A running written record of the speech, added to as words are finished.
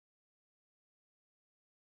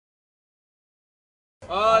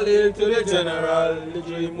All hail to the general. The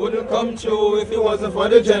dream wouldn't come true if it wasn't for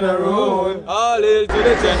the general. All hail to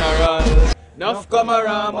the general. Enough come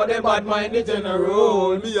around, but they bad mind the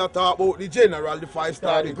general. Me a talk about the general, the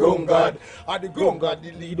 5-star, the ground god. And the ground god,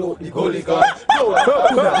 the lead out, the Gully god.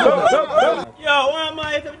 Yo, one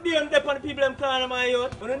man, if you damn dep on the people them calling my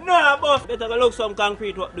youth, when you know about, better go look some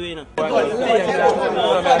concrete what doing. Come on,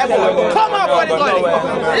 for the Gully.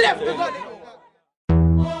 Left the Gully.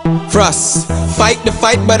 Frost, fight the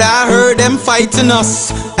fight, but I heard them fighting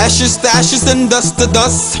us. Ashes to ashes and dust to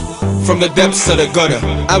dust. From the depths of the gutter,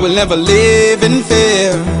 I will never live in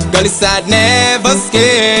fear. Gully side never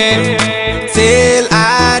scared. Till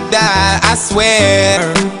I die, I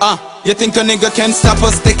swear. You think a nigga can stop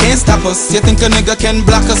us, they can't stop us. You think a nigga can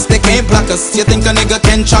block us, they can't block us. You think a nigga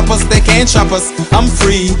can chop us, they can't chop us. I'm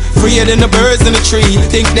free, freer than the birds in the tree.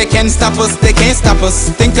 Think they can stop us, they can't stop us.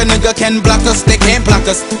 Think a nigga can block us, they can't block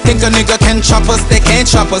us. Think a nigga can chop us, they can't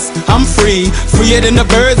chop us. I'm free, freer than the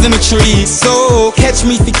birds in the tree. So catch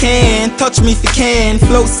me if you can, touch me if you can.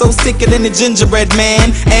 Flow so sicker than the gingerbread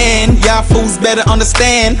man. And y'all fools better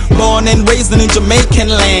understand, born and raised in the Jamaican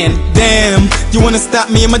land. Damn, you wanna stop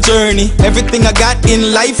me in my journey? Everything I got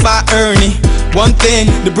in life I earn it. One thing,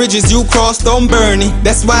 the bridges you cross don't burn it.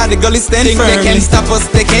 That's why the Gully stand firmly. They can't stop us,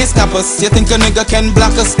 they can't stop us. You think a nigga can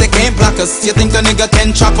block us, they can't block us. You think a nigga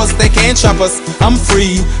can chop us, they can't chop us. I'm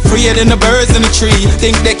free, freer than the birds in the tree.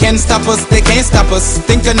 Think they can stop us, they can't stop us.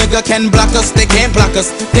 Think a nigga can block us, they can't block us.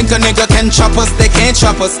 Think a nigga can chop us, they can't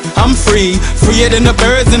chop us. I'm free, freer than the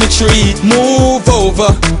birds in the tree. Move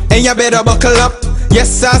over, and you better buckle up.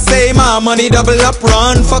 Yes, I say my money double up,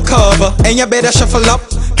 run for cover. And you better shuffle up.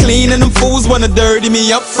 Clean and them fools wanna dirty me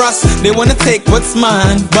up. Frost, they wanna take what's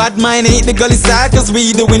mine. Bad mine ain't the Gully side, cause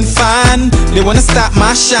we doing fine. They wanna stop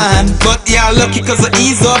my shine, but y'all lucky cause I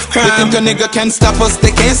ease off crime. You think a nigga can stop us, they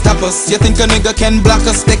can't stop us. You think a nigga can block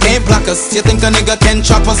us, they can't block us. You think a nigga can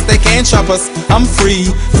chop us, they can't chop us. I'm free,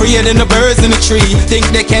 freer than the birds in the tree. Think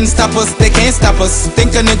they can stop us, they can't stop us.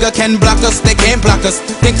 Think a nigga can block us, they can't block us.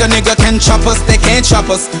 Think a nigga can chop us, they can't chop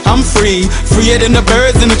us. I'm free, freer than the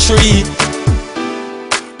birds in the tree.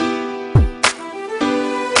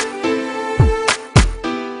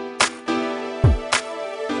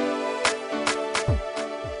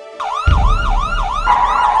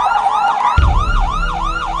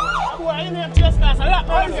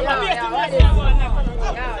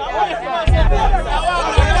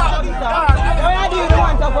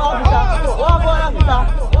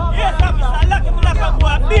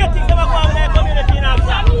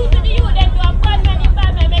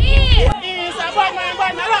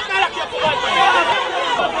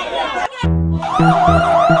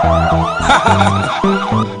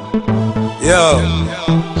 Yo,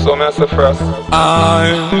 so Mr. Frost,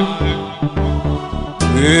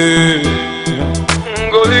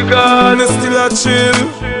 Gully God is still a chill.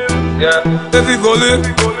 Yeah, every Gully,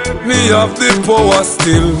 me have the power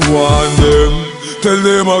still. Want them, tell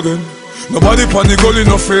them again. Nobody pan the Gully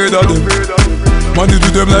no afraid of them. Money do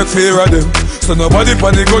them like fear of them. So nobody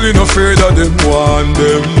pan the Gully no afraid of them. Want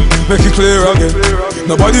them, make it clear again.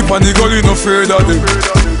 Nobody pan the Gully no afraid of them.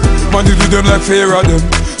 Money do them like fear of them.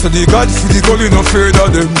 So the God for the Gully no afraid of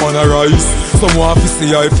them. Man a rise, some want to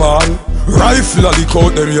see I fall. Rifle a lick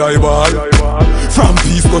out them eyeball. From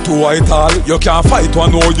peace go to Whitehall. You can't fight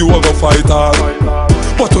one, know you a go fight all.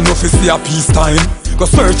 But you know fi see a peacetime. Go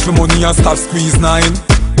search for money and stop squeeze nine.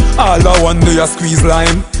 All a one day a squeeze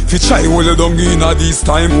line. Fi try hold you down in a this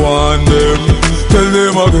time. Want them, tell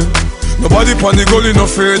them again. Nobody pan the Gully no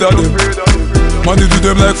afraid of them. Money do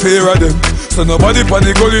them like fear of them. So nobody pan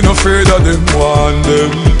the Gully no afraid of them. Want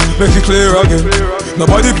them, make it clear again.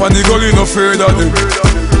 Nobody pan the Gully no afraid of them.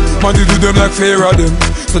 Money do them like fear of them.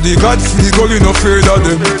 So the God for the Gully no afraid of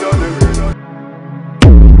them.